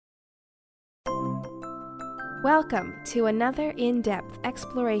Welcome to another in-depth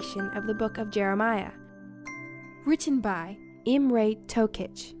exploration of the book of Jeremiah, written by Imre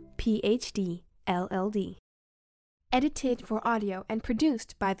Tokic, Ph.D., LLD. Edited for audio and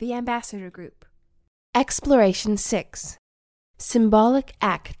produced by the Ambassador Group. Exploration 6. Symbolic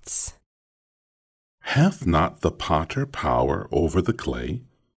Acts. Hath not the potter power over the clay,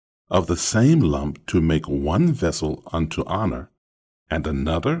 of the same lump to make one vessel unto honor, and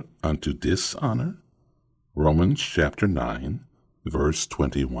another unto dishonor? Romans chapter 9, verse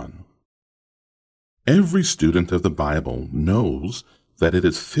 21. Every student of the Bible knows that it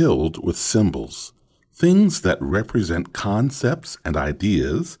is filled with symbols, things that represent concepts and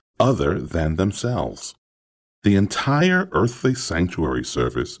ideas other than themselves. The entire earthly sanctuary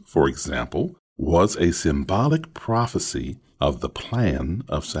service, for example, was a symbolic prophecy of the plan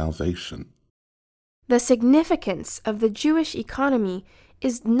of salvation. The significance of the Jewish economy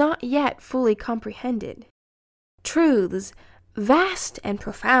is not yet fully comprehended. Truths, vast and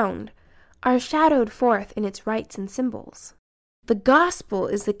profound, are shadowed forth in its rites and symbols. The gospel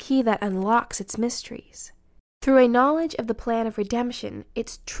is the key that unlocks its mysteries. Through a knowledge of the plan of redemption,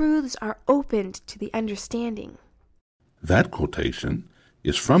 its truths are opened to the understanding. That quotation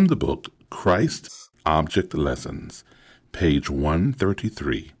is from the book Christ's Object Lessons, page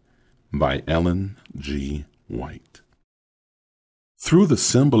 133, by Ellen G. White. Through the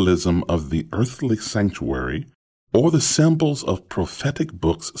symbolism of the earthly sanctuary, or the symbols of prophetic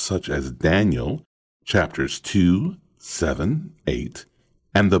books such as Daniel, chapters 2, 7, 8,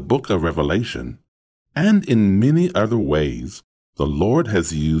 and the book of Revelation, and in many other ways, the Lord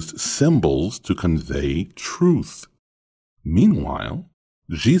has used symbols to convey truth. Meanwhile,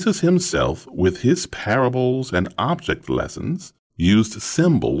 Jesus himself, with his parables and object lessons, used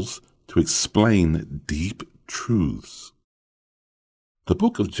symbols to explain deep truths. The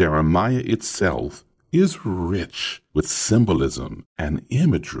book of Jeremiah itself is rich with symbolism and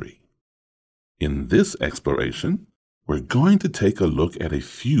imagery. In this exploration, we're going to take a look at a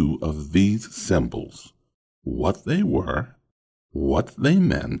few of these symbols, what they were, what they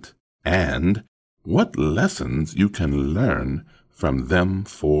meant, and what lessons you can learn from them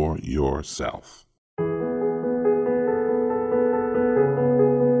for yourself.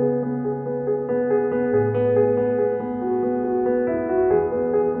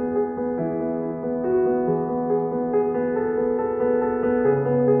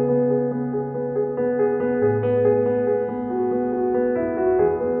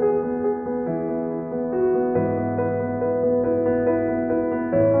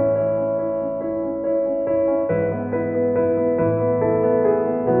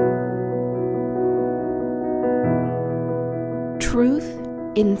 Truth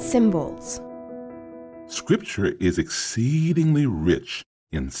in symbols. Scripture is exceedingly rich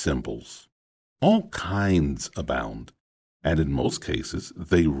in symbols. All kinds abound, and in most cases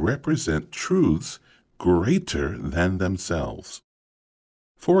they represent truths greater than themselves.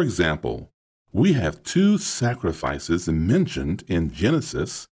 For example, we have two sacrifices mentioned in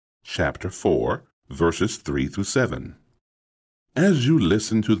Genesis chapter 4, verses 3 through 7. As you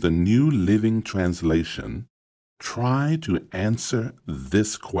listen to the New Living Translation, try to answer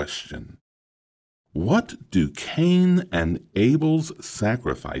this question. What do Cain and Abel's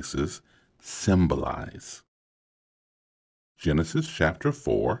sacrifices symbolize? Genesis chapter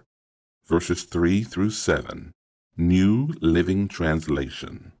 4, verses 3 through 7, New Living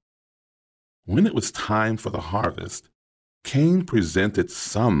Translation. When it was time for the harvest, Cain presented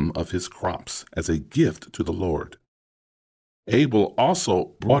some of his crops as a gift to the Lord. Abel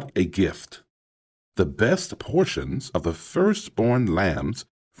also brought a gift, the best portions of the firstborn lambs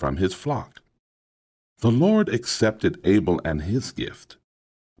from his flock. The Lord accepted Abel and his gift,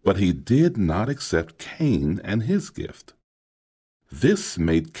 but he did not accept Cain and his gift. This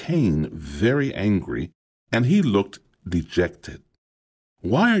made Cain very angry, and he looked dejected.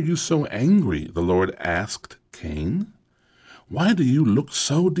 "Why are you so angry?" the Lord asked Cain. "Why do you look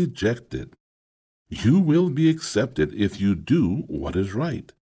so dejected? You will be accepted if you do what is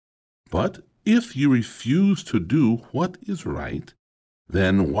right. But if you refuse to do what is right,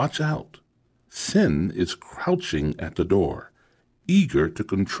 then watch out. Sin is crouching at the door, eager to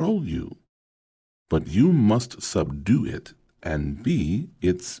control you. But you must subdue it and be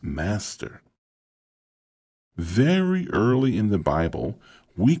its master." Very early in the Bible,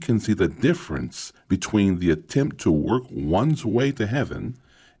 we can see the difference between the attempt to work one's way to heaven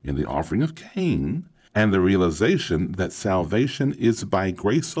in the offering of Cain and the realization that salvation is by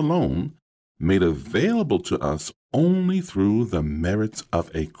grace alone, made available to us only through the merits of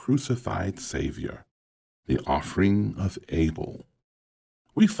a crucified Savior, the offering of Abel.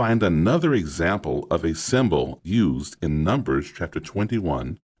 we find another example of a symbol used in Numbers chapter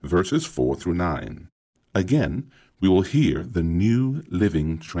 21, verses 4 through 9. Again, we will hear the New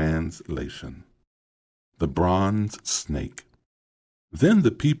Living Translation. The bronze snake. Then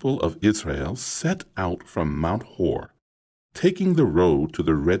the people of Israel set out from Mount Hor, taking the road to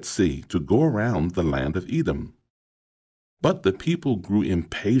the Red Sea to go around the land of Edom. But the people grew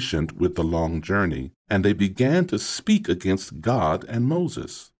impatient with the long journey, and they began to speak against God and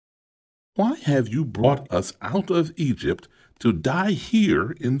Moses. "Why have you brought us out of Egypt to die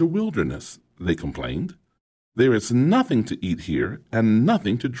here in the wilderness?" they complained. "There is nothing to eat here and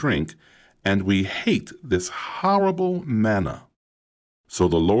nothing to drink, and we hate this horrible manna." So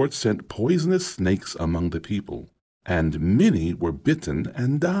the Lord sent poisonous snakes among the people, and many were bitten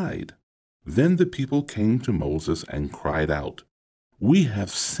and died. Then the people came to Moses and cried out, "We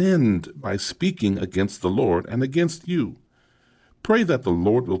have sinned by speaking against the Lord and against you. Pray that the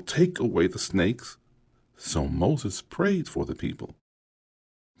Lord will take away the snakes." So Moses prayed for the people.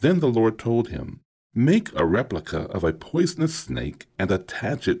 Then the Lord told him, "Make a replica of a poisonous snake and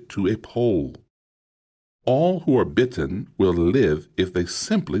attach it to a pole. All who are bitten will live if they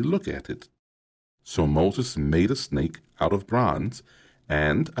simply look at it." So Moses made a snake out of bronze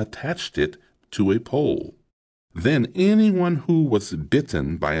and attached it to a pole. Then anyone who was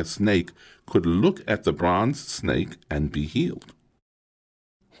bitten by a snake could look at the bronze snake and be healed.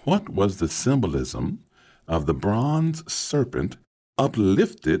 What was the symbolism of the bronze serpent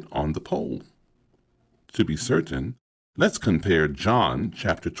uplifted on the pole? To be certain, let's compare John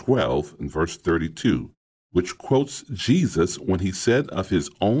chapter 12 and verse 32, which quotes Jesus when he said of his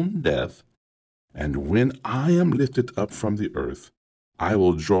own death, "And when I am lifted up from the earth, I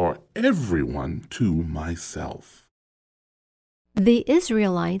will draw everyone to myself." The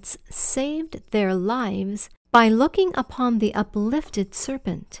Israelites saved their lives by looking upon the uplifted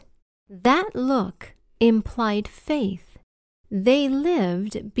serpent. That look implied faith. They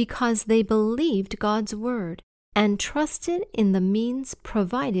lived because they believed God's word and trusted in the means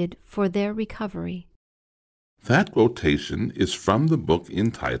provided for their recovery. That quotation is from the book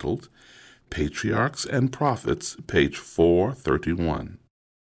entitled Patriarchs and Prophets, page 431.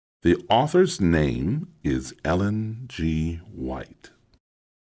 The author's name is Ellen G. White.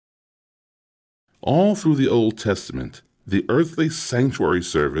 All through the Old Testament, the earthly sanctuary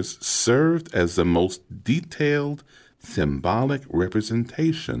service served as the most detailed, symbolic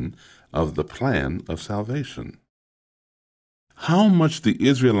representation of the plan of salvation. How much the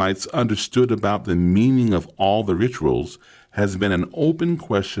Israelites understood about the meaning of all the rituals has been an open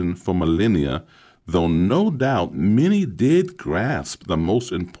question for millennia, though no doubt many did grasp the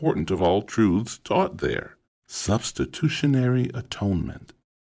most important of all truths taught there: substitutionary atonement.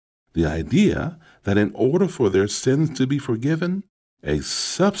 The idea that in order for their sins to be forgiven, a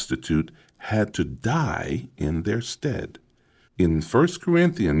substitute had to die in their stead. In 1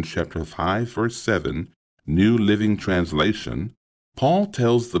 Corinthians chapter 5, verse 7, New Living Translation, Paul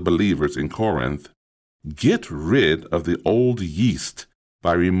tells the believers in Corinth, "Get rid of the old yeast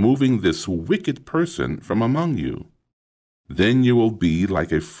by removing this wicked person from among you. Then you will be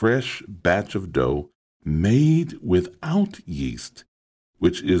like a fresh batch of dough made without yeast,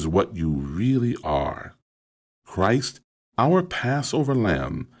 which is what you really are. Christ, our Passover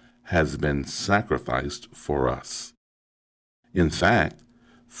lamb, has been sacrificed for us." In fact,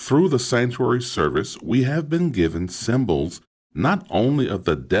 through the sanctuary service, we have been given symbols not only of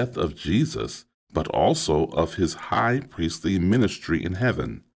the death of Jesus, but also of his high priestly ministry in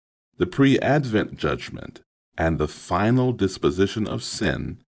heaven, the pre-Advent judgment, and the final disposition of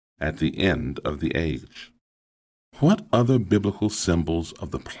sin at the end of the age. What other biblical symbols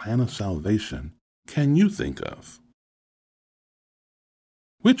of the plan of salvation can you think of?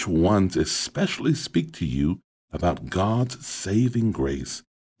 Which ones especially speak to you about God's saving grace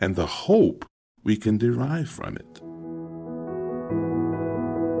and the hope we can derive from it?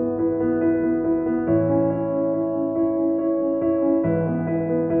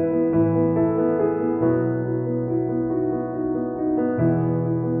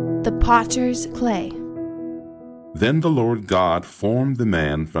 The potter's clay. Then the Lord God formed the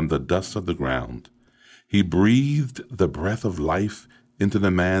man from the dust of the ground. He breathed the breath of life into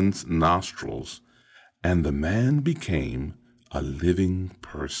the man's nostrils, and the man became a living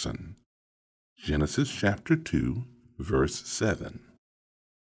person. Genesis chapter 2, verse 7.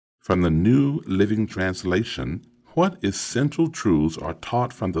 From the New Living Translation, what essential truths are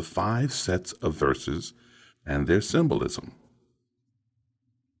taught from the 5 sets of verses and their symbolism?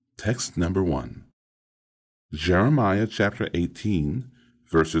 Text number 1. Jeremiah chapter 18,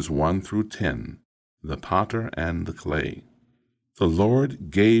 verses 1 through 10, the potter and the clay. the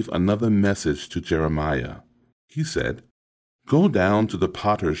Lord gave another message to Jeremiah. He said, "Go down to the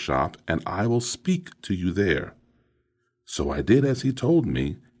potter's shop, and I will speak to you there." So I did as he told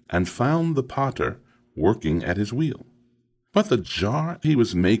me, and found the potter working at his wheel. But the jar he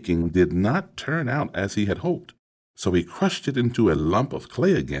was making did not turn out as he had hoped, so he crushed it into a lump of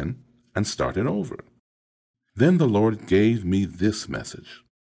clay again and started over. Then the Lord gave me this message: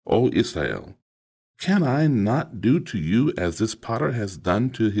 "O Israel, can I not do to you as this potter has done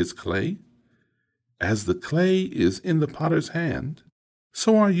to his clay? As the clay is in the potter's hand,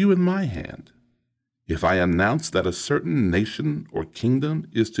 so are you in my hand. If I announce that a certain nation or kingdom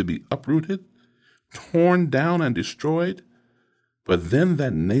is to be uprooted, torn down and destroyed, but then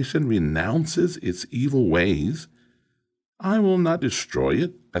that nation renounces its evil ways, I will not destroy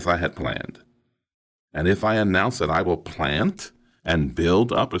it as I had planned. And if I announce that I will plant and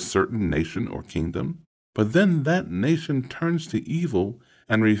build up a certain nation or kingdom, but then that nation turns to evil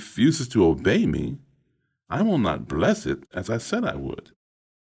and refuses to obey me, I will not bless it as I said I would."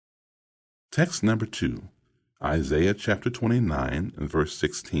 Text number 2, Isaiah chapter 29 and verse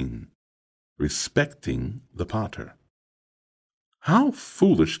 16. Respecting the potter. How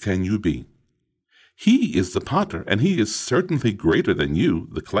foolish can you be? He is the potter, and he is certainly greater than you,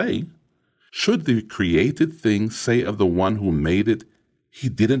 the clay. Should the created thing say of the one who made it, "He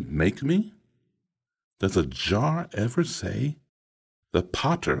didn't make me"? Does a jar ever say, "The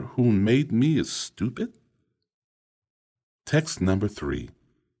potter who made me is stupid"? Text number 3,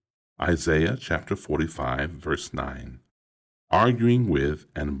 Isaiah chapter 45, verse 9. Arguing with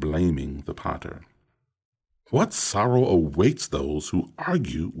and blaming the potter. What sorrow awaits those who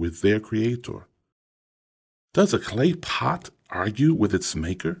argue with their Creator? Does a clay pot argue with its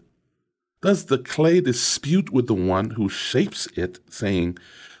maker? Does the clay dispute with the one who shapes it, saying,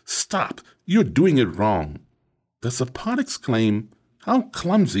 "Stop, you're doing it wrong"? Does the pot exclaim, "How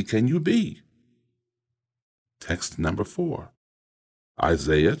clumsy can you be"? Text number 4,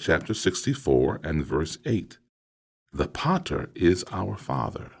 Isaiah chapter 64 and verse 8. The potter is our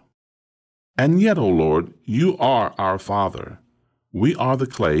Father. And yet, O Lord, you are our Father. We are the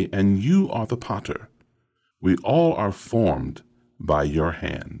clay, and you are the potter. We all are formed by your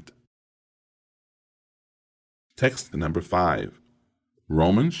hand. Text number 5,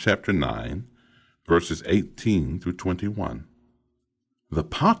 Romans chapter 9, verses 18 through 21. The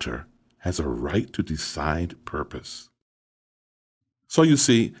potter has a right to decide purpose. So you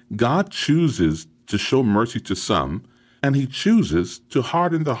see, God chooses to show mercy to some, and he chooses to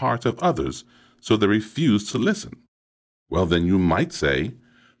harden the hearts of others so they refuse to listen. Well, then you might say,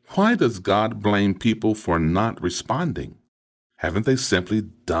 why does God blame people for not responding? Haven't they simply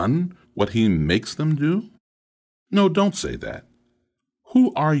done what he makes them do? No, don't say that.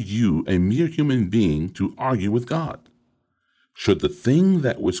 Who are you, a mere human being, to argue with God? Should the thing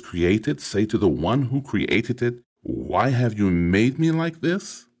that was created say to the one who created it, "Why have you made me like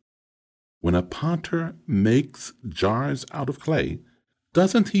this"? When a potter makes jars out of clay,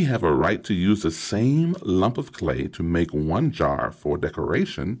 doesn't he have a right to use the same lump of clay to make one jar for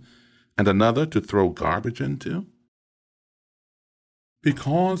decoration and another to throw garbage into?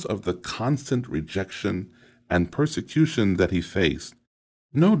 Because of the constant rejection and persecution that he faced,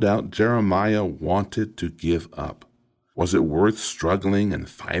 no doubt Jeremiah wanted to give up. Was it worth struggling and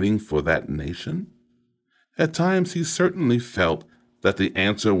fighting for that nation? At times he certainly felt that the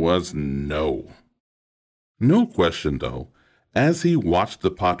answer was no. No question, though, as he watched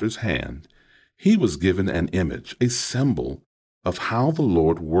the potter's hand, he was given an image, a symbol of how the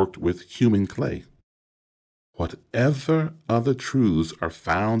Lord worked with human clay. Whatever other truths are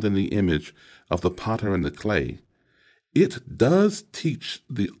found in the image of the potter and the clay, it does teach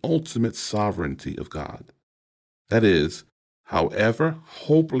the ultimate sovereignty of God. That is, however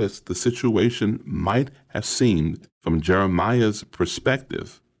hopeless the situation might have seemed from Jeremiah's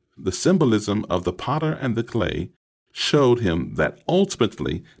perspective, the symbolism of the potter and the clay showed him that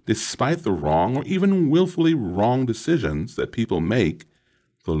ultimately, despite the wrong or even willfully wrong decisions that people make,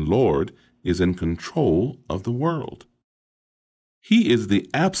 the Lord is in control of the world. He is the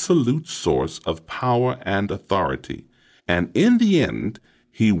absolute source of power and authority, and in the end,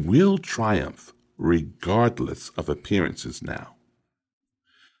 he will triumph regardless of appearances now.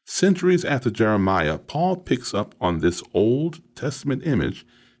 Centuries after Jeremiah, Paul picks up on this Old Testament image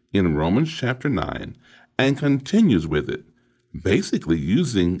in Romans chapter 9 and continues with it, basically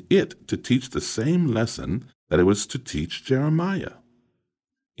using it to teach the same lesson that it was to teach Jeremiah.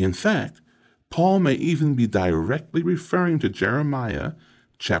 In fact, Paul may even be directly referring to Jeremiah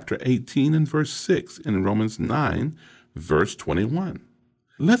chapter 18 and verse 6 in Romans 9, verse 21.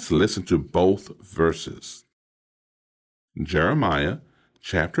 Let's listen to both verses. Jeremiah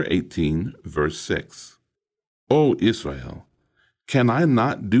chapter 18, verse 6. O Israel, can I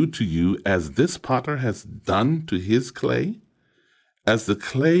not do to you as this potter has done to his clay? As the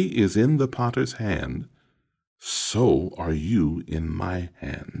clay is in the potter's hand, so are you in my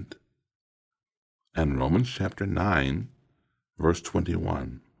hand. And Romans chapter 9, verse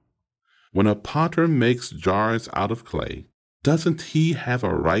 21. When a potter makes jars out of clay, doesn't he have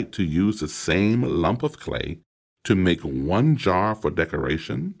a right to use the same lump of clay to make one jar for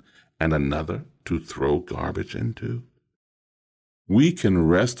decoration and another to throw garbage into? We can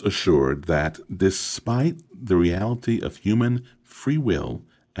rest assured that despite the reality of human free will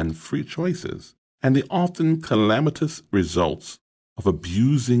and free choices, and the often calamitous results of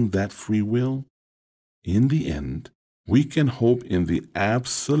abusing that free will, in the end, we can hope in the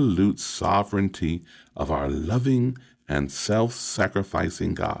absolute sovereignty of our loving and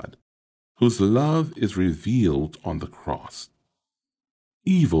self-sacrificing God, whose love is revealed on the cross.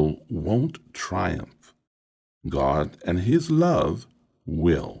 Evil won't triumph. God and his love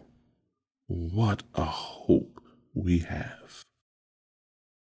will. What a hope we have.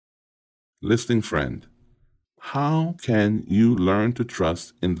 Listening friend, how can you learn to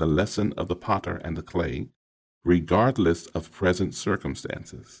trust in the lesson of the potter and the clay, regardless of present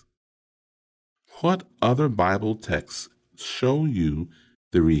circumstances? What other Bible texts show you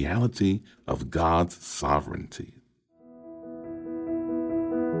the reality of God's sovereignty?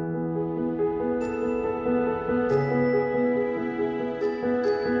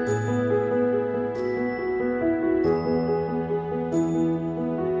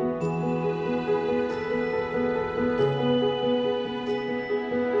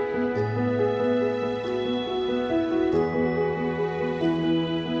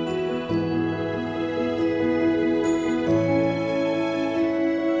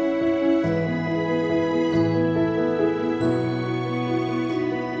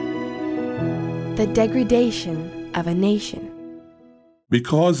 The degradation of a nation.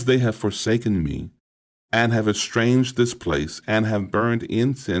 Because they have forsaken me, and have estranged this place, and have burned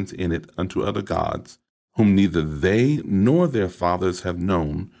incense in it unto other gods, whom neither they nor their fathers have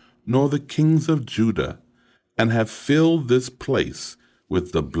known, nor the kings of Judah, and have filled this place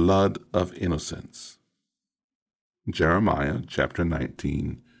with the blood of innocents. Jeremiah chapter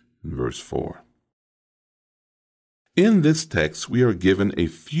 19, verse 4. In this text, we are given a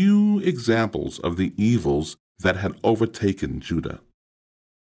few examples of the evils that had overtaken Judah.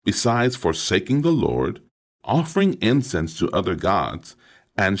 Besides forsaking the Lord, offering incense to other gods,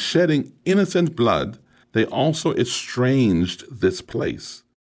 and shedding innocent blood, they also estranged this place.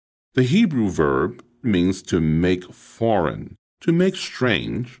 The Hebrew verb means to make foreign, to make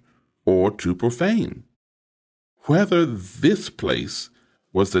strange, or to profane. Whether this place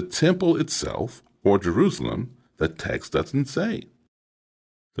was the temple itself or Jerusalem, the text doesn't say.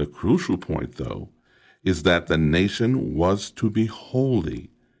 The crucial point, though, is that the nation was to be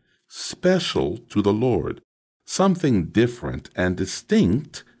holy, special to the Lord, something different and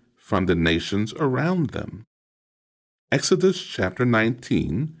distinct from the nations around them. Exodus chapter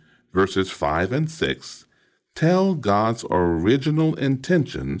 19, verses 5 and 6, tell God's original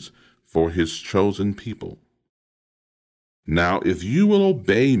intentions for his chosen people. Now, if you will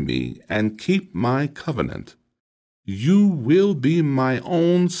obey me and keep my covenant, you will be my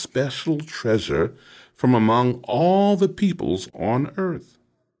own special treasure from among all the peoples on earth.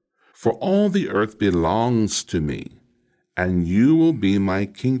 For all the earth belongs to me, and you will be my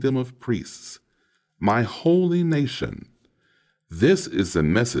kingdom of priests, my holy nation. This is the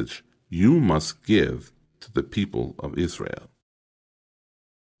message you must give to the people of Israel.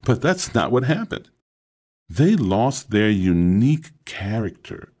 But that's not what happened. They lost their unique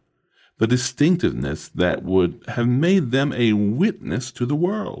character, the distinctiveness that would have made them a witness to the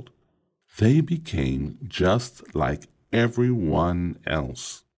world. They became just like everyone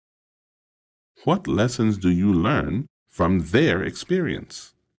else. What lessons do you learn from their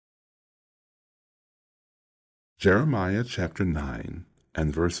experience? Jeremiah chapter 9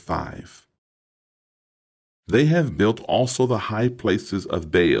 and verse 5. They have built also the high places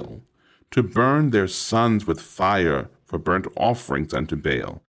of Baal, to burn their sons with fire for burnt offerings unto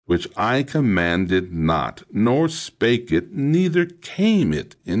Baal, which I commanded not, nor spake it, neither came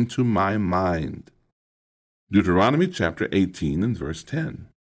it into my mind. Deuteronomy chapter 18 and verse 10.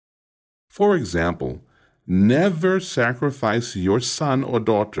 For example, never sacrifice your son or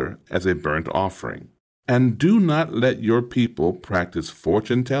daughter as a burnt offering, and do not let your people practice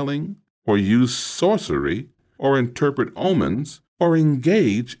fortune-telling, or use sorcery, or interpret omens, or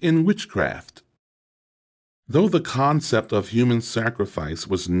engage in witchcraft. Though the concept of human sacrifice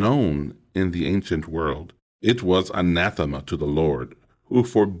was known in the ancient world, It was anathema to the Lord, who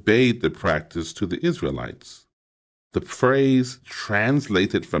forbade the practice to the Israelites. The phrase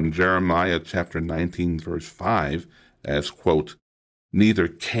translated from Jeremiah chapter 19, verse 5 as, quote, neither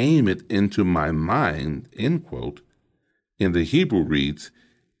came it into my mind, end quote, in the Hebrew reads,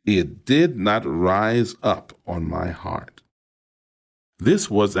 it did not rise up on my heart. This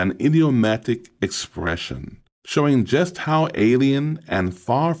was an idiomatic expression showing just how alien and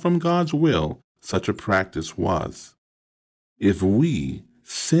far from God's will such a practice was. If we,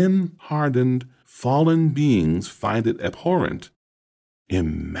 sin-hardened, fallen beings, find it abhorrent,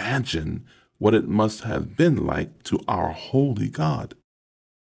 imagine what it must have been like to our holy God.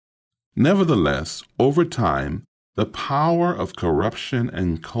 Nevertheless, over time, the power of corruption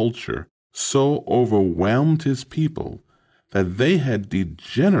and culture so overwhelmed his people that they had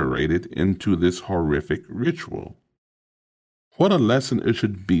degenerated into this horrific ritual. What a lesson it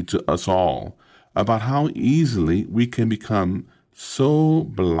should be to us all about how easily we can become so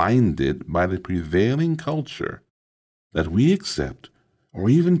blinded by the prevailing culture that we accept or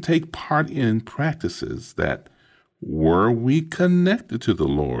even take part in practices that, were we connected to the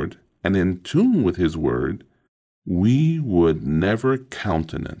Lord and in tune with His Word, we would never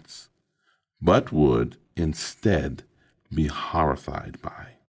countenance, but would instead be horrified by.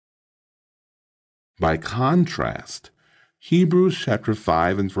 By contrast, Hebrews chapter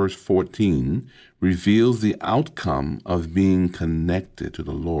 5 and verse 14 reveals the outcome of being connected to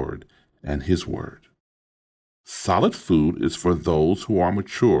the Lord and His Word. Solid food is for those who are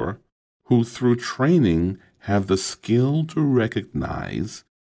mature, who through training have the skill to recognize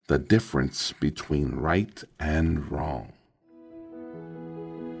the difference between right and wrong.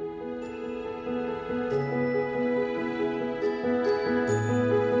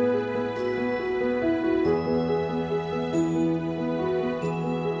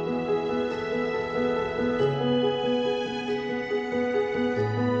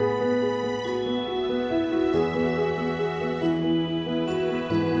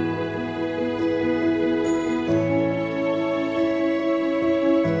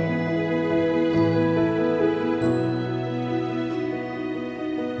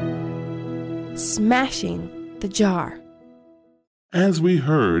 Smashing the jar. As we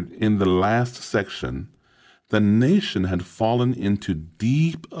heard in the last section, the nation had fallen into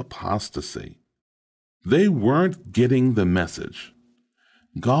deep apostasy. They weren't getting the message.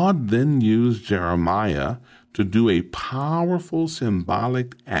 God then used Jeremiah to do a powerful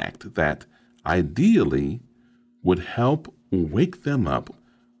symbolic act that, ideally, would help wake them up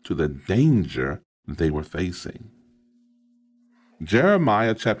to the danger they were facing.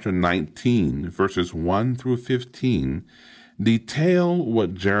 Jeremiah chapter 19, verses 1 through 15, detail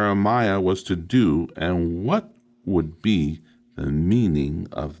what Jeremiah was to do and what would be the meaning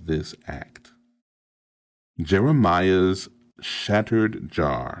of this act. Jeremiah's shattered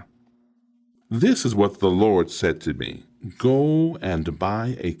jar. This is what the Lord said to me, go and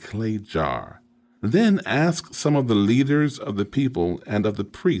buy a clay jar. Then ask some of the leaders of the people and of the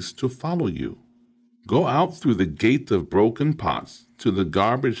priests to follow you. Go out through the gate of broken pots to the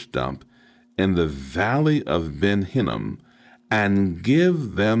garbage dump in the valley of Ben Hinnom and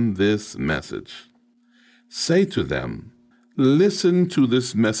give them this message. Say to them, listen to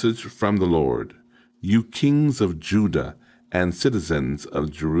this message from the Lord, you kings of Judah and citizens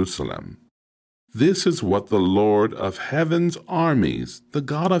of Jerusalem. This is what the Lord of heaven's armies, the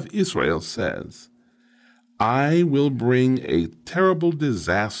God of Israel, says. I will bring a terrible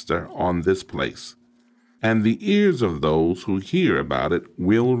disaster on this place, and the ears of those who hear about it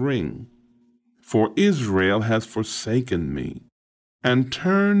will ring. For Israel has forsaken me, and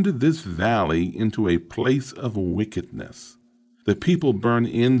turned this valley into a place of wickedness. The people burn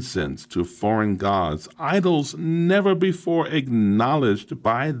incense to foreign gods, idols never before acknowledged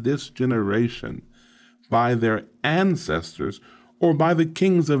by this generation, by their ancestors, or by the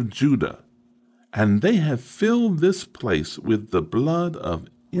kings of Judah. And they have filled this place with the blood of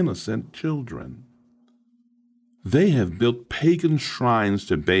innocent children. They have built pagan shrines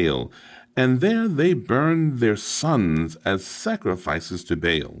to Baal, and there they burn their sons as sacrifices to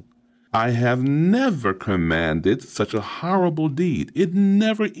Baal. I have never commanded such a horrible deed. It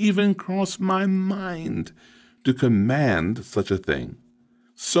never even crossed my mind to command such a thing.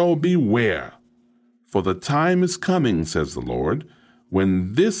 So beware, for the time is coming, says the Lord,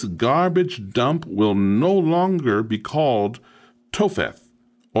 when this garbage dump will no longer be called Topheth,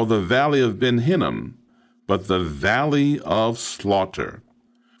 or the valley of Ben Hinnom, but the valley of slaughter.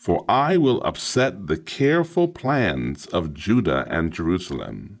 For I will upset the careful plans of Judah and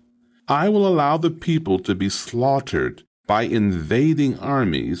Jerusalem. I will allow the people to be slaughtered by invading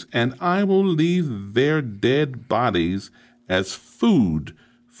armies, and I will leave their dead bodies as food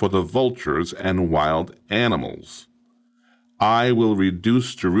for the vultures and wild animals. I will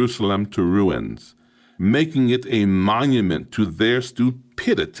reduce Jerusalem to ruins, making it a monument to their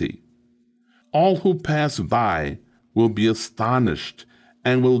stupidity. All who pass by will be astonished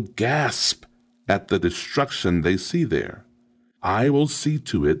and will gasp at the destruction they see there. I will see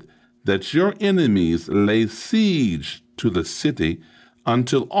to it that your enemies lay siege to the city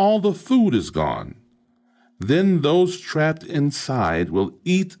until all the food is gone. Then those trapped inside will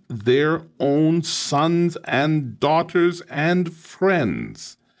eat their own sons and daughters and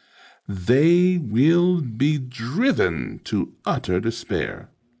friends. They will be driven to utter despair.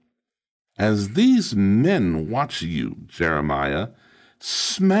 As these men watch you, Jeremiah,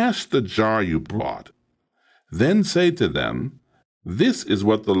 smash the jar you brought. Then say to them, "This is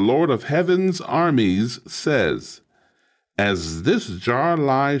what the Lord of heaven's armies says. As this jar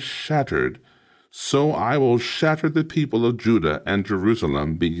lies shattered, so I will shatter the people of Judah and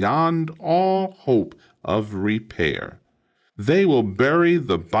Jerusalem beyond all hope of repair. They will bury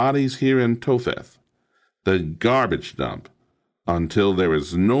the bodies here in Topheth, the garbage dump, until there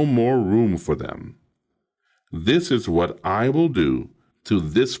is no more room for them. This is what I will do to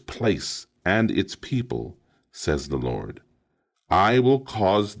this place and its people, says the Lord. I will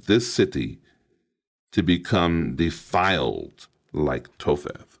cause this city to become defiled like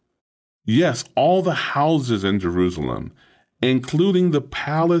Topheth. Yes, all the houses in Jerusalem, including the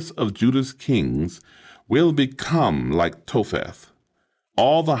palace of Judah's kings, will become like Topheth.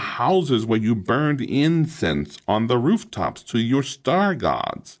 All the houses where you burned incense on the rooftops to your star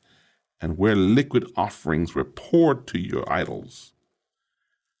gods, and where liquid offerings were poured to your idols.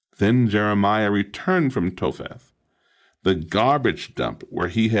 Then Jeremiah returned from Topheth, the garbage dump where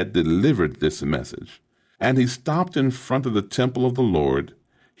he had delivered this message, and he stopped in front of the temple of the Lord.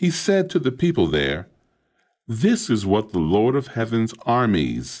 He said to the people there, "This is what the Lord of heaven's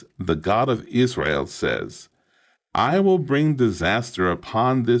armies, the God of Israel, says. I will bring disaster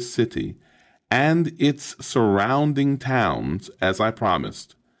upon this city and its surrounding towns, as I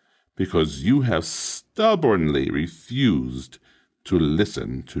promised, because you have stubbornly refused to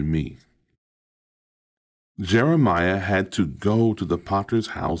listen to me." Jeremiah had to go to the potter's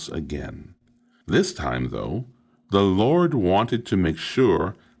house again. This time, though, the Lord wanted to make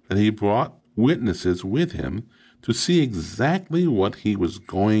sure that he brought witnesses with him to see exactly what he was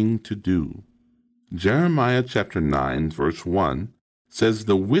going to do. Jeremiah chapter 9, verse 1 says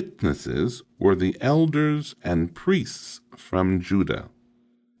the witnesses were the elders and priests from Judah.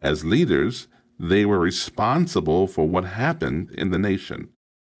 As leaders, they were responsible for what happened in the nation,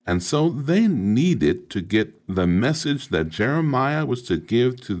 and so they needed to get the message that Jeremiah was to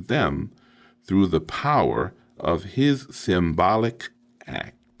give to them through the power of his symbolic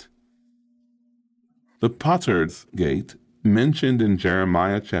act. The potter's gate, mentioned in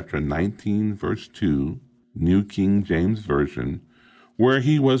Jeremiah chapter 19, verse 2, New King James Version, where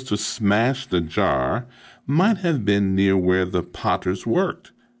he was to smash the jar, might have been near where the potters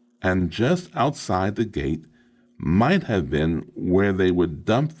worked, and just outside the gate might have been where they would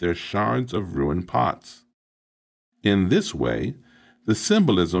dump their shards of ruined pots. In this way, the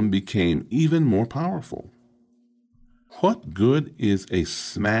symbolism became even more powerful. What good is a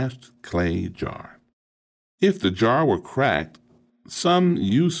smashed clay jar? If the jar were cracked, some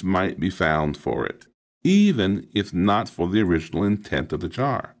use might be found for it, even if not for the original intent of the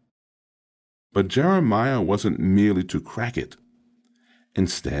jar. But Jeremiah wasn't merely to crack it.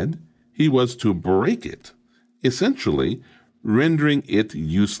 Instead, he was to break it, essentially rendering it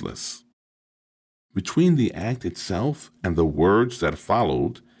useless. Between the act itself and the words that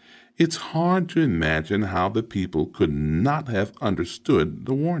followed, it's hard to imagine how the people could not have understood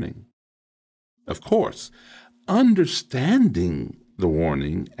the warning. Of course, understanding the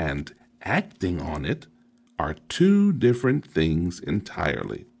warning and acting on it are two different things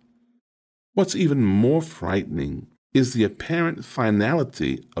entirely. What's even more frightening is the apparent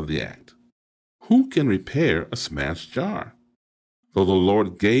finality of the act. Who can repair a smashed jar? Though the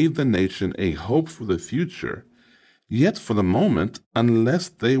Lord gave the nation a hope for the future, yet for the moment, unless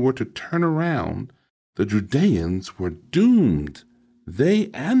they were to turn around, the Judeans were doomed, they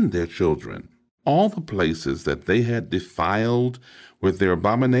and their children. All the places that they had defiled with their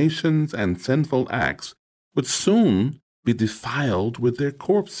abominations and sinful acts would soon be defiled with their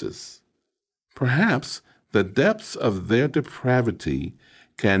corpses. Perhaps the depths of their depravity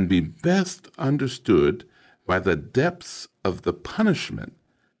can be best understood by the depths of the punishment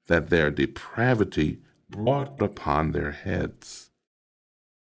that their depravity brought upon their heads.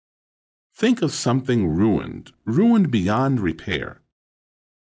 Think of something ruined beyond repair.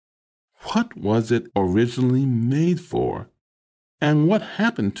 What was it originally made for, and what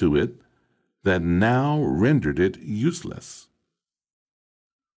happened to it that now rendered it useless?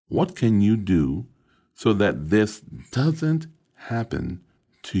 What can you do so that this doesn't happen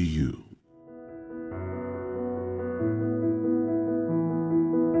to you?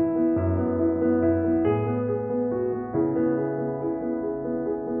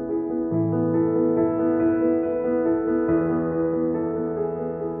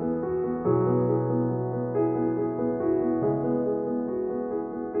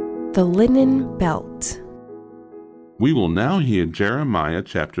 The linen belt. We will now hear Jeremiah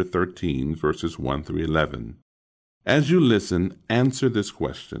chapter 13, verses 1 through 11. As you listen, answer this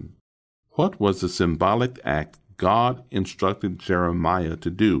question. What was the symbolic act God instructed Jeremiah to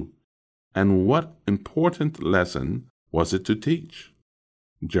do, and what important lesson was it to teach?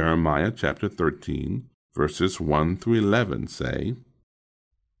 Jeremiah chapter 13, verses 1 through 11 say,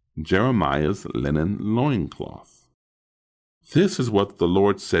 Jeremiah's linen loincloth. This is what the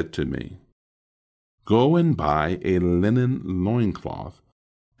Lord said to me. Go and buy a linen loincloth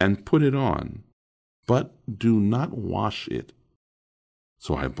and put it on, but do not wash it.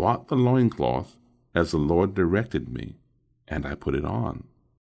 So I bought the loincloth as the Lord directed me, and I put it on.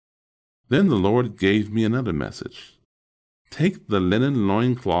 Then the Lord gave me another message. Take the linen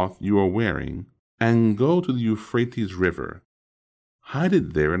loincloth you are wearing and go to the Euphrates River. Hide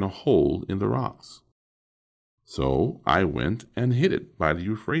it there in a hole in the rocks. So I went and hid it by the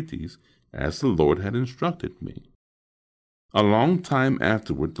Euphrates, as the Lord had instructed me. A long time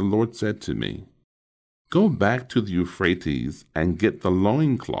afterward the Lord said to me, Go back to the Euphrates and get the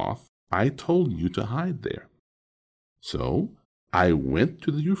loincloth I told you to hide there. So I went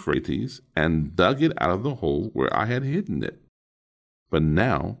to the Euphrates and dug it out of the hole where I had hidden it. But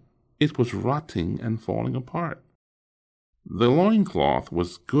now it was rotting and falling apart. The loincloth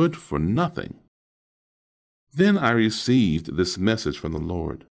was good for nothing. Then I received this message from the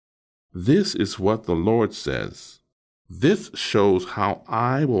Lord. This is what the Lord says. This shows how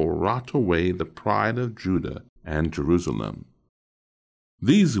I will rot away the pride of Judah and Jerusalem.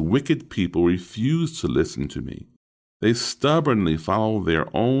 These wicked people refuse to listen to me. They stubbornly follow their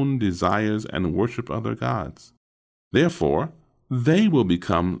own desires and worship other gods. Therefore, they will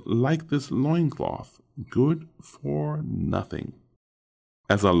become like this loincloth, good for nothing.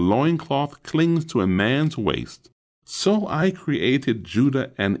 As a loincloth clings to a man's waist, so I created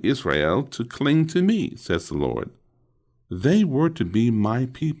Judah and Israel to cling to me, says the Lord. They were to be my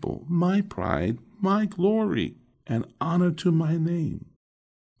people, my pride, my glory, and honor to my name.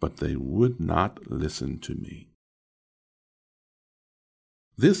 But they would not listen to me.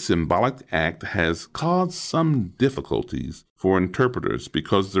 This symbolic act has caused some difficulties for interpreters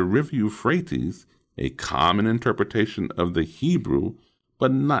because the river Euphrates, a common interpretation of the Hebrew,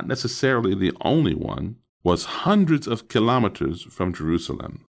 but not necessarily the only one, was hundreds of kilometers from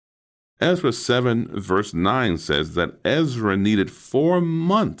Jerusalem. Ezra 7 verse 9 says that Ezra needed 4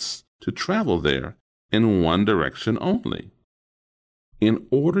 months to travel there in one direction only. In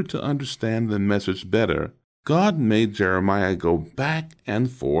order to understand the message better, God made Jeremiah go back and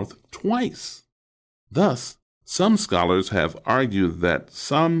forth twice. Thus, some scholars have argued that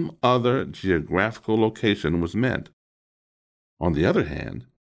some other geographical location was meant. On the other hand,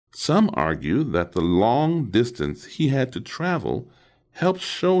 some argue that the long distance he had to travel helped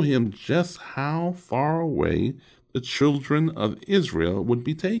show him just how far away the children of Israel would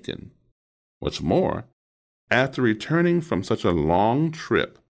be taken. What's more, after returning from such a long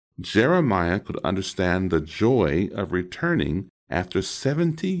trip, Jeremiah could understand the joy of returning after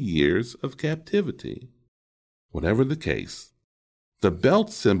 70 years of captivity. Whatever the case, the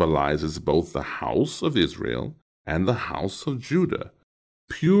belt symbolizes both the house of Israel and the house of Judah,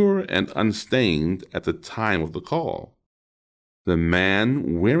 pure and unstained at the time of the call. The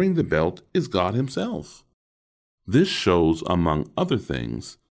man wearing the belt is God himself. This shows, among other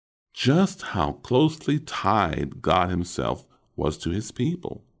things, just how closely tied God himself was to his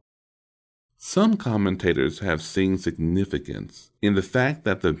people. Some commentators have seen significance in the fact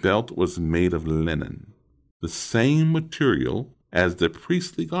that the belt was made of linen, the same material as the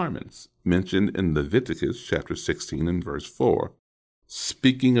priestly garments mentioned in Leviticus chapter 16 and verse 4.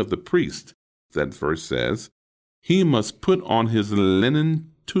 Speaking of the priest, that verse says, he must put on his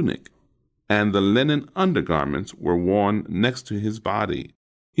linen tunic, and the linen undergarments were worn next to his body.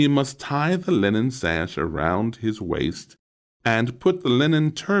 He must tie the linen sash around his waist and put the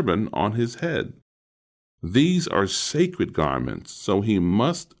linen turban on his head. These are sacred garments, so he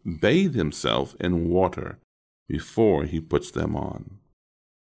must bathe himself in water before he puts them on.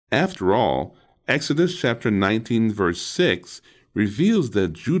 After all, Exodus chapter 19, verse 6 reveals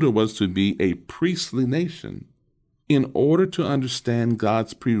that Judah was to be a priestly nation. In order to understand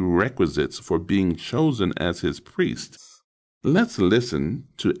God's prerequisites for being chosen as his priests, let's listen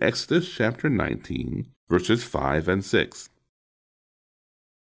to Exodus chapter 19, verses 5 and 6.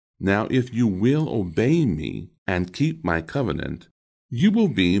 Now if you will obey me and keep my covenant, you will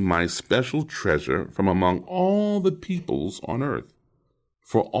be my special treasure from among all the peoples on earth.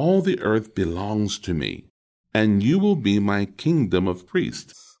 For all the earth belongs to me, and you will be my kingdom of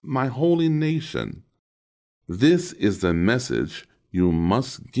priests, my holy nation. This is the message you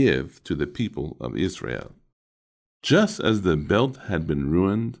must give to the people of Israel. Just as the belt had been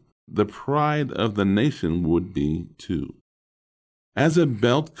ruined, the pride of the nation would be too. As a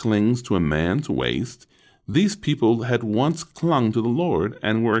belt clings to a man's waist, these people had once clung to the Lord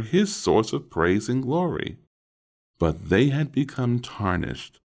and were his source of praise and glory. But they had become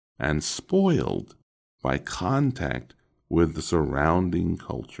tarnished and spoiled by contact with the surrounding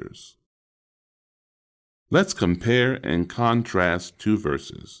cultures. Let's compare and contrast two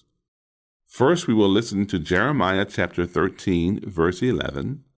verses. First, we will listen to Jeremiah chapter 13, verse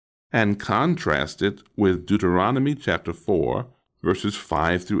 11, and contrast it with Deuteronomy chapter 4, verses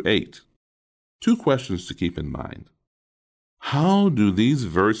 5 through 8. Two questions to keep in mind. How do these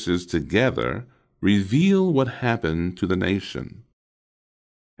verses together reveal what happened to the nation?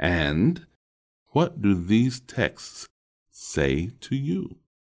 And what do these texts say to you?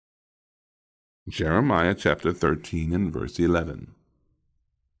 Jeremiah chapter 13 and verse 11.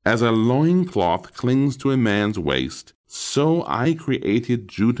 As a loincloth clings to a man's waist, so I created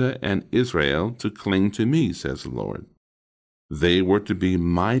Judah and Israel to cling to me, says the Lord. They were to be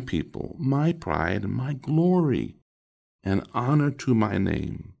my people, my pride, my glory, and honor to my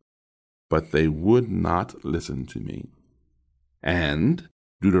name. But they would not listen to me. And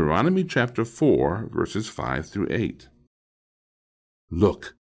Deuteronomy chapter 4, verses 5 through 8.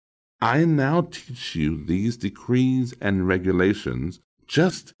 Look, I now teach you these decrees and regulations,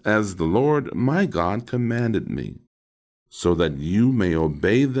 just as the Lord my God commanded me, so that you may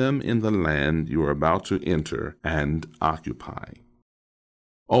obey them in the land you are about to enter and occupy.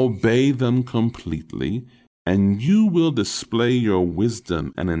 Obey them completely, and you will display your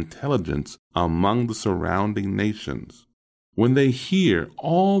wisdom and intelligence among the surrounding nations. When they hear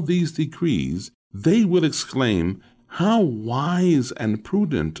all these decrees, they will exclaim, "How wise and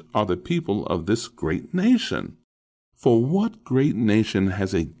prudent are the people of this great nation! For what great nation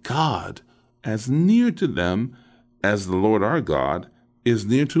has a God as near to them as the Lord our God is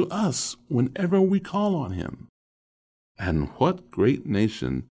near to us whenever we call on him? And what great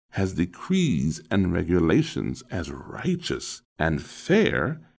nation has decrees and regulations as righteous and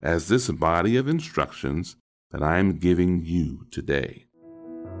fair as this body of instructions that I am giving you today?"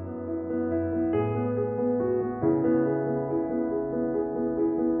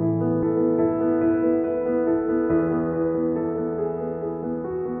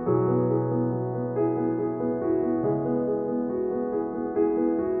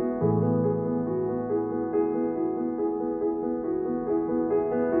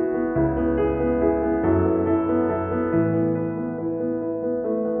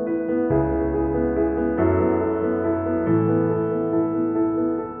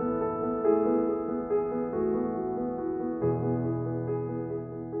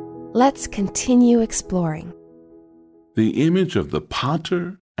 Let's continue exploring. The image of the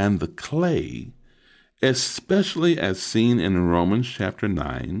potter and the clay, especially as seen in Romans chapter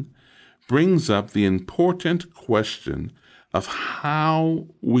 9, brings up the important question of how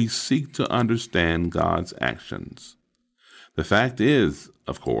we seek to understand God's actions. The fact is,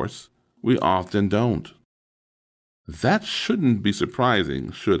 of course, we often don't. That shouldn't be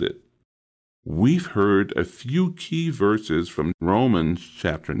surprising, should it? We've heard a few key verses from Romans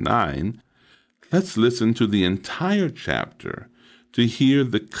chapter 9. Let's listen to the entire chapter to hear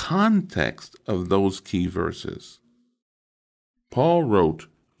the context of those key verses. Paul wrote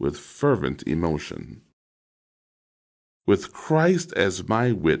with fervent emotion, "With Christ as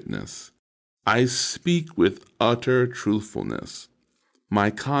my witness, I speak with utter truthfulness. My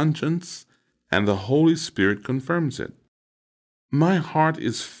conscience and the Holy Spirit confirms it. My heart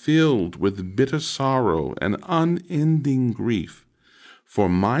is filled with bitter sorrow and unending grief for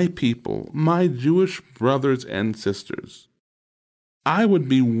my people, my Jewish brothers and sisters. I would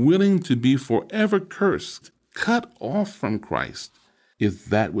be willing to be forever cursed, cut off from Christ, if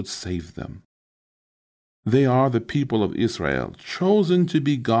that would save them. They are the people of Israel, chosen to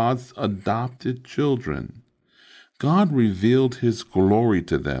be God's adopted children. God revealed his glory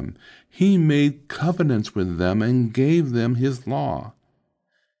to them. He made covenants with them and gave them his law.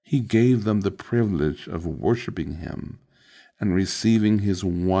 He gave them the privilege of worshiping him and receiving his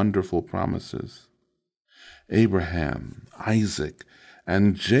wonderful promises. Abraham, Isaac,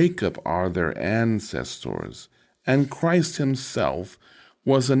 and Jacob are their ancestors, and Christ himself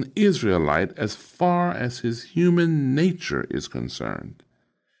was an Israelite as far as his human nature is concerned.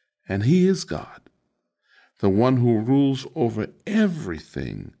 And he is God, the one who rules over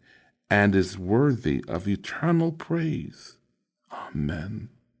everything and is worthy of eternal praise. Amen.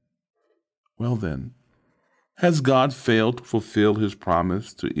 Well then, has God failed to fulfill his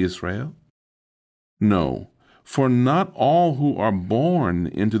promise to Israel? No, for not all who are born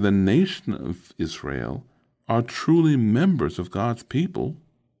into the nation of Israel are truly members of God's people.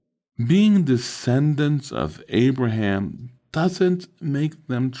 Being descendants of Abraham doesn't make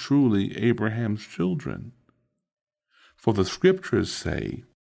them truly Abraham's children. For the scriptures say,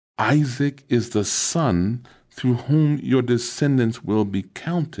 Isaac is the son through whom your descendants will be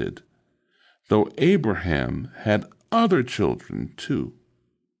counted, though Abraham had other children too.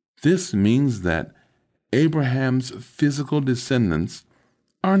 This means that Abraham's physical descendants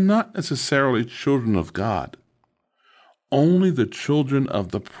are not necessarily children of God. Only the children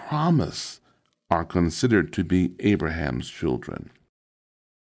of the promise are considered to be Abraham's children.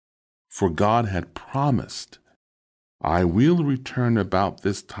 For God had promised, I will return about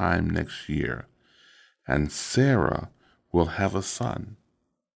this time next year, and Sarah will have a son.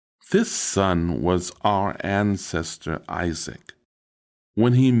 This son was our ancestor Isaac.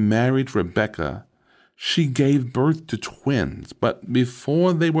 When he married Rebekah, she gave birth to twins, but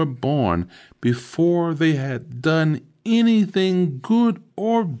before they were born, before they had done anything good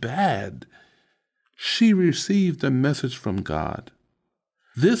or bad, she received a message from God.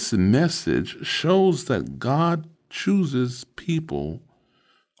 This message shows that God chooses people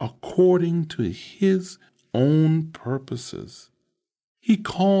according to his own purposes. He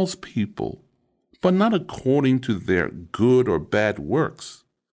calls people, but not according to their good or bad works.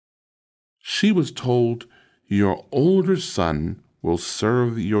 She was told, your older son will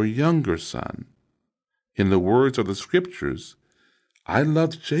serve your younger son. In the words of the scriptures, I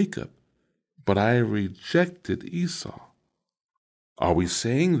loved Jacob, but I rejected Esau. Are we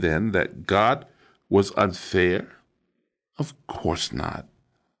saying then that God was unfair? Of course not.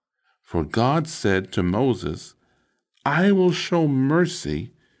 For God said to Moses, I will show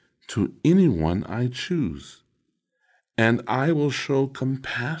mercy to anyone I choose, and I will show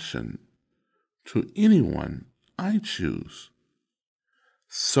compassion to anyone I choose.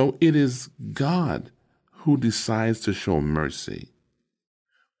 So it is God who decides to show mercy.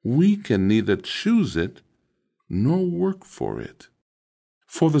 We can neither choose it nor work for it.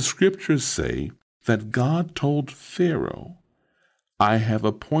 For the scriptures say that God told Pharaoh, I have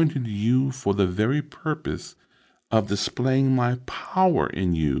appointed you for the very purpose of displaying my power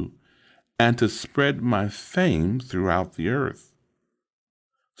in you and to spread my fame throughout the earth.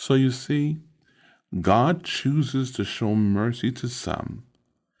 So you see, God chooses to show mercy to some,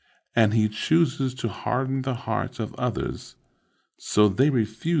 and he chooses to harden the hearts of others so they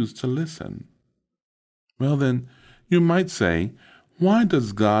refuse to listen. Well then, you might say, why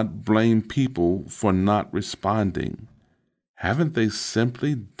does God blame people for not responding? Haven't they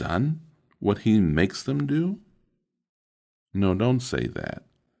simply done what he makes them do? No, don't say that.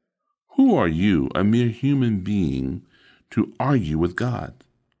 Who are you, a mere human being, to argue with God?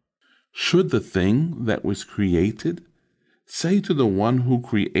 Should the thing that was created say to the one who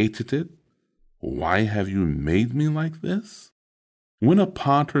created it, why have you made me like this? When a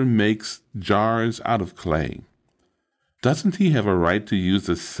potter makes jars out of clay, doesn't he have a right to use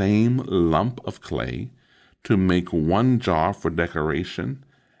the same lump of clay to make one jar for decoration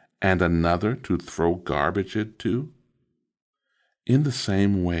and another to throw garbage into? In the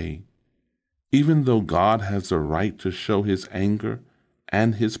same way, even though God has the right to show his anger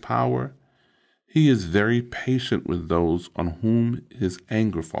and his power, he is very patient with those on whom his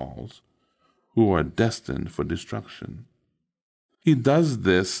anger falls, who are destined for destruction. He does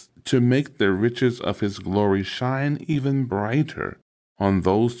this to make the riches of his glory shine even brighter on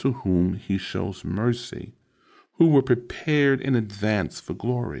those to whom he shows mercy, who were prepared in advance for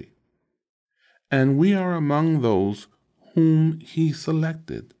glory. And we are among those whom he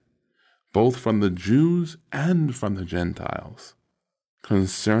selected, both from the Jews and from the Gentiles.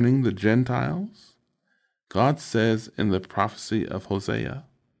 Concerning the Gentiles, God says in the prophecy of Hosea,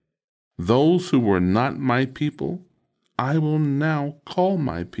 those who were not my people, I will now call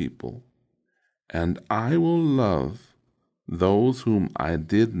my people, and I will love those whom I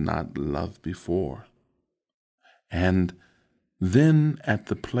did not love before. And then at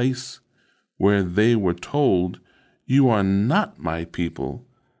the place where they were told, you are not my people,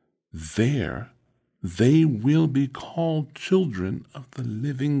 There they will be called children of the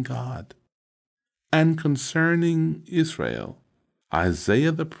living God. And concerning Israel,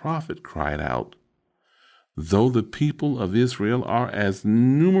 Isaiah the prophet cried out, though the people of Israel are as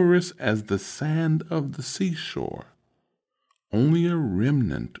numerous as the sand of the seashore, only a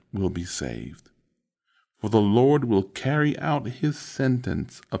remnant will be saved. For the Lord will carry out his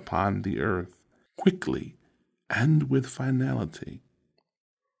sentence upon the earth quickly and with finality.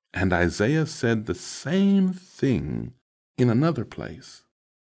 And Isaiah said the same thing in another place.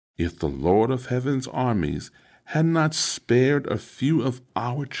 If the Lord of heaven's armies had not spared a few of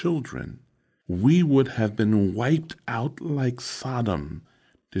our children, we would have been wiped out like Sodom,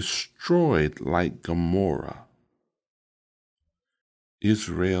 destroyed like Gomorrah.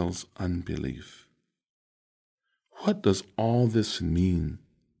 Israel's unbelief. What does all this mean?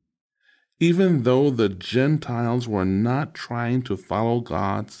 Even though the Gentiles were not trying to follow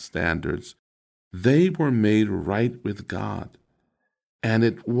God's standards, they were made right with God, and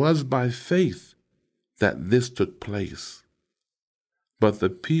it was by faith that this took place. But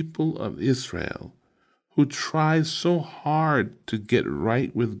the people of Israel, who tried so hard to get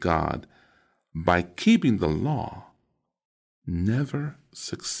right with God by keeping the law, never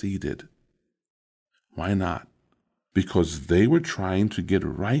succeeded. Why not? Because they were trying to get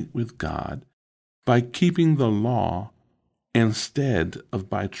right with God by keeping the law instead of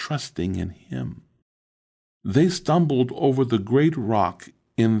by trusting in Him. They stumbled over the great rock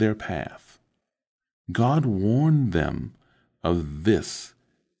in their path. God warned them of this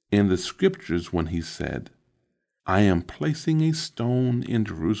in the Scriptures when He said, I am placing a stone in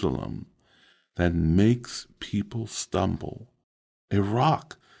Jerusalem that makes people stumble, a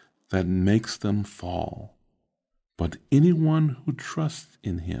rock that makes them fall. But anyone who trusts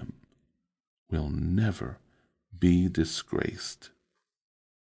in Him will never be disgraced.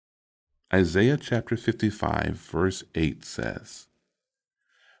 Isaiah chapter 55, verse 8 says,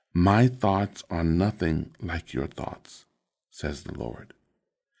 My thoughts are nothing like your thoughts, says the Lord,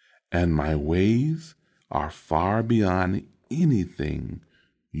 and my ways are far beyond anything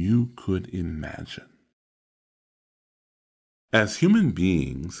you could imagine. As human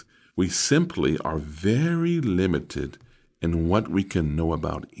beings, we simply are very limited in what we can know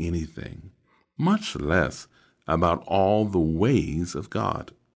about anything, much less about all the ways of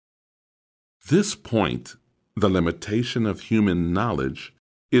God. This point, the limitation of human knowledge,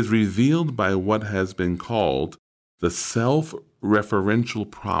 is revealed by what has been called the self-referential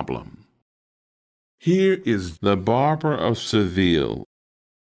problem. Here is the barber of Seville.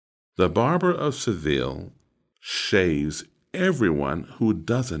 The barber of Seville shaves everyone who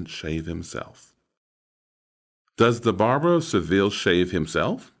doesn't shave himself. Does the barber of Seville shave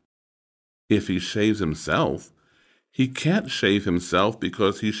himself? If he shaves himself, he can't shave himself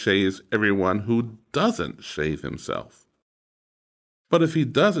because he shaves everyone who doesn't shave himself. But if he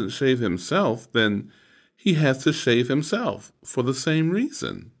doesn't shave himself, then he has to shave himself for the same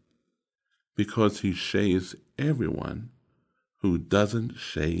reason, because he shaves everyone who doesn't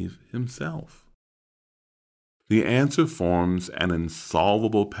shave himself. The answer forms an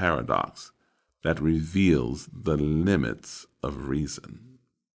insolvable paradox that reveals the limits of reason.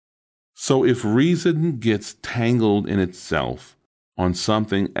 So if reason gets tangled in itself on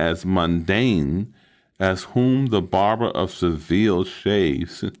something as mundane as whom the barber of Seville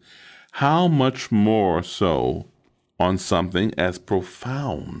shaves, how much more so on something as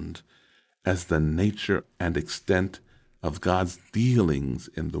profound as the nature and extent of God's dealings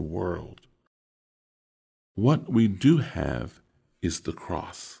in the world? What we do have is the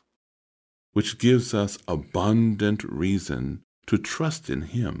cross, which gives us abundant reason to trust in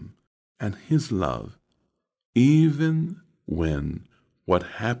Him and His love, even when what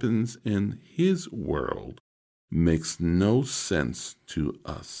happens in His world makes no sense to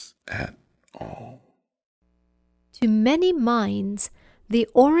us at all. To many minds, the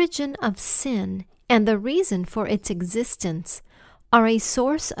origin of sin and the reason for its existence are a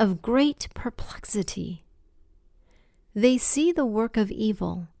source of great perplexity. They see the work of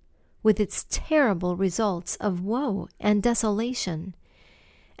evil, with its terrible results of woe and desolation,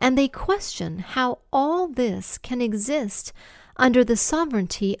 and they question how all this can exist under the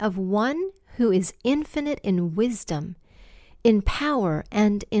sovereignty of one who is infinite in wisdom, in power,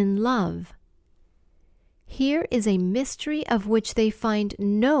 and in love. Here is a mystery of which they find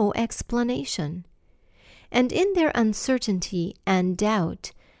no explanation, and in their uncertainty and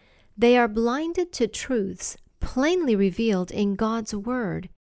doubt, they are blinded to truths plainly revealed in God's Word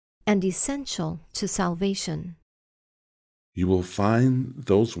and essential to salvation. You will find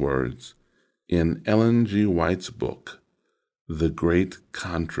those words in Ellen G. White's book, The Great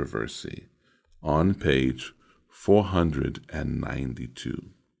Controversy, on page 492.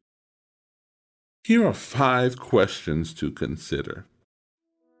 Here are 5 questions to consider.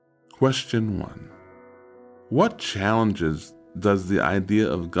 Question 1. What challenges does the idea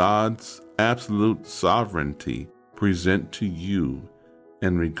of God's absolute sovereignty present to you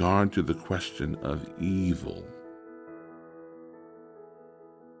in regard to the question of evil?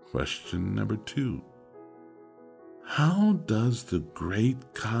 Question number 2. How does the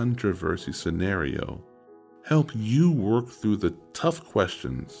Great Controversy scenario help you work through the tough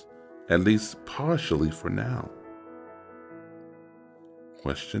questions, at least partially for now?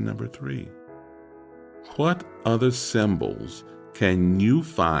 Question number 3. What other symbols can you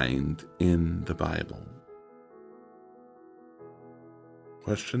find in the Bible?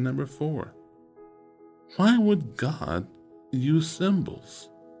 Question number 4. Why would God use symbols?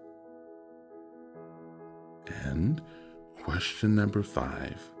 And question number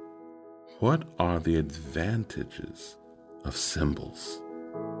 5. What are the advantages of symbols?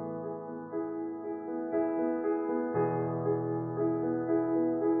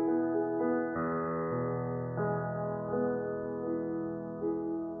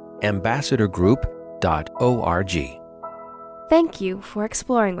 ambassadorgroup.org. Thank you for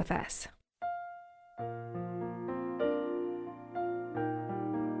exploring with us.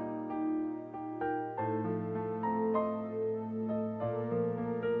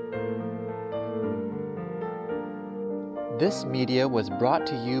 This media was brought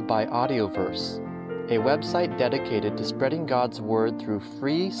to you by Audioverse, a website dedicated to spreading God's Word through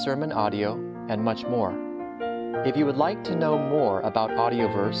free sermon audio and much more. If you would like to know more about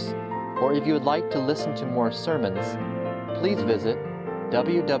Audioverse, or if you would like to listen to more sermons, please visit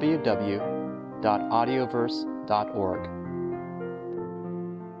www.audioverse.org.